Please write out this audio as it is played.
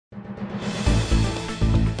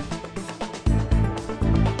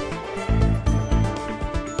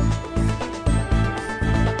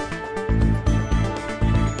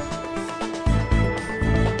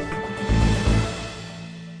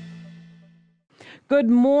Good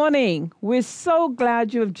morning. We're so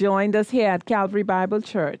glad you have joined us here at Calvary Bible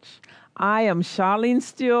Church. I am Charlene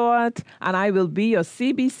Stewart, and I will be your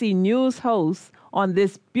CBC News host on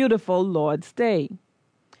this beautiful Lord's Day.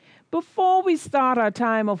 Before we start our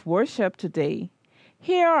time of worship today,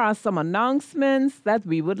 here are some announcements that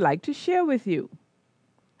we would like to share with you.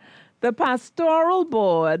 The Pastoral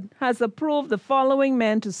Board has approved the following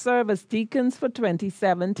men to serve as deacons for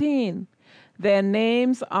 2017. Their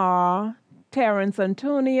names are Terrence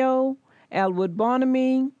Antonio, Elwood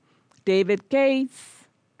Bonamy, David Gates,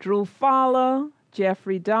 Drew Fowler,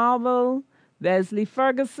 Jeffrey Darville, Leslie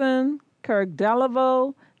Ferguson, Kirk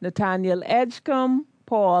Delaveau, Nathaniel Edgecombe,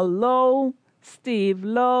 Paul Lowe, Steve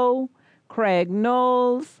Lowe, Craig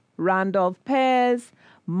Knowles, Randolph Pez,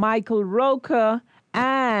 Michael Roker,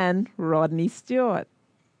 and Rodney Stewart.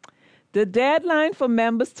 The deadline for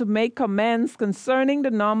members to make comments concerning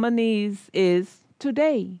the nominees is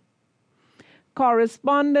today.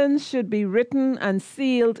 Correspondence should be written and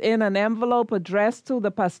sealed in an envelope addressed to the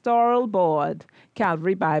Pastoral Board,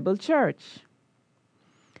 Calvary Bible Church.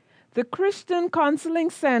 The Christian Counseling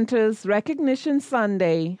Center's Recognition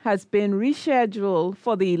Sunday has been rescheduled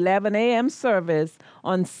for the 11 a.m. service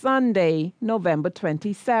on Sunday, November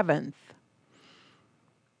 27th.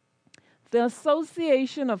 The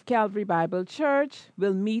Association of Calvary Bible Church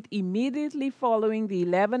will meet immediately following the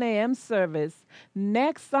 11 a.m. service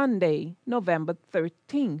next Sunday, November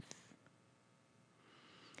 13th.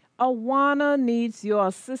 Awana needs your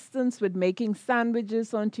assistance with making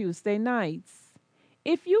sandwiches on Tuesday nights.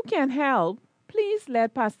 If you can help, please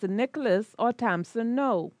let Pastor Nicholas or Tamson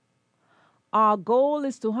know. Our goal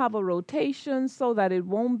is to have a rotation so that it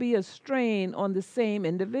won't be a strain on the same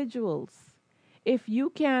individuals. If you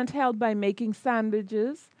can't help by making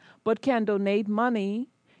sandwiches but can donate money,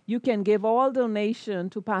 you can give all donation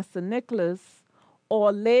to Pastor Nicholas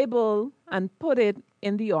or label and put it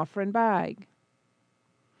in the offering bag.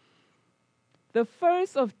 The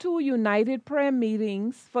first of two United prayer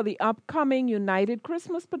meetings for the upcoming United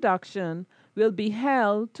Christmas production will be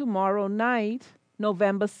held tomorrow night,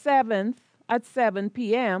 November 7th at 7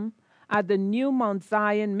 p.m. at the new Mount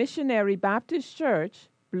Zion Missionary Baptist Church,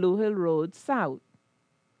 Blue Hill Road South.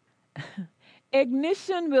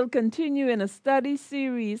 Ignition will continue in a study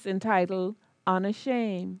series entitled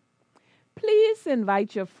Unashamed. Please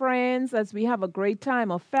invite your friends as we have a great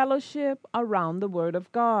time of fellowship around the Word of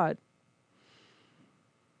God.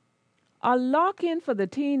 Our lock-in for the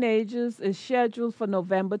teenagers is scheduled for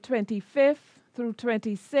November 25th through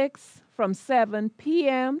 26th from 7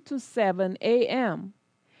 p.m. to 7 a.m.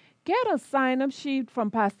 Get a sign-up sheet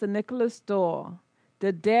from Pastor Nicholas Dorr.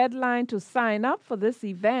 The deadline to sign up for this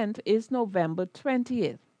event is November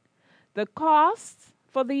 20th. The cost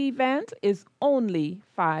for the event is only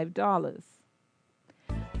 $5.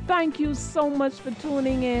 Thank you so much for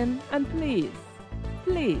tuning in, and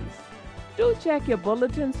please, do check your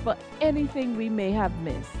bulletins for anything we may have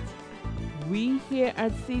missed. We here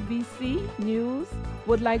at CBC News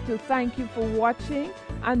would like to thank you for watching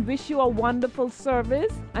and wish you a wonderful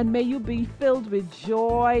service, and may you be filled with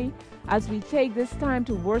joy as we take this time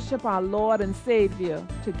to worship our Lord and Savior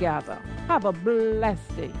together. Have a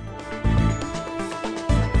blessed day.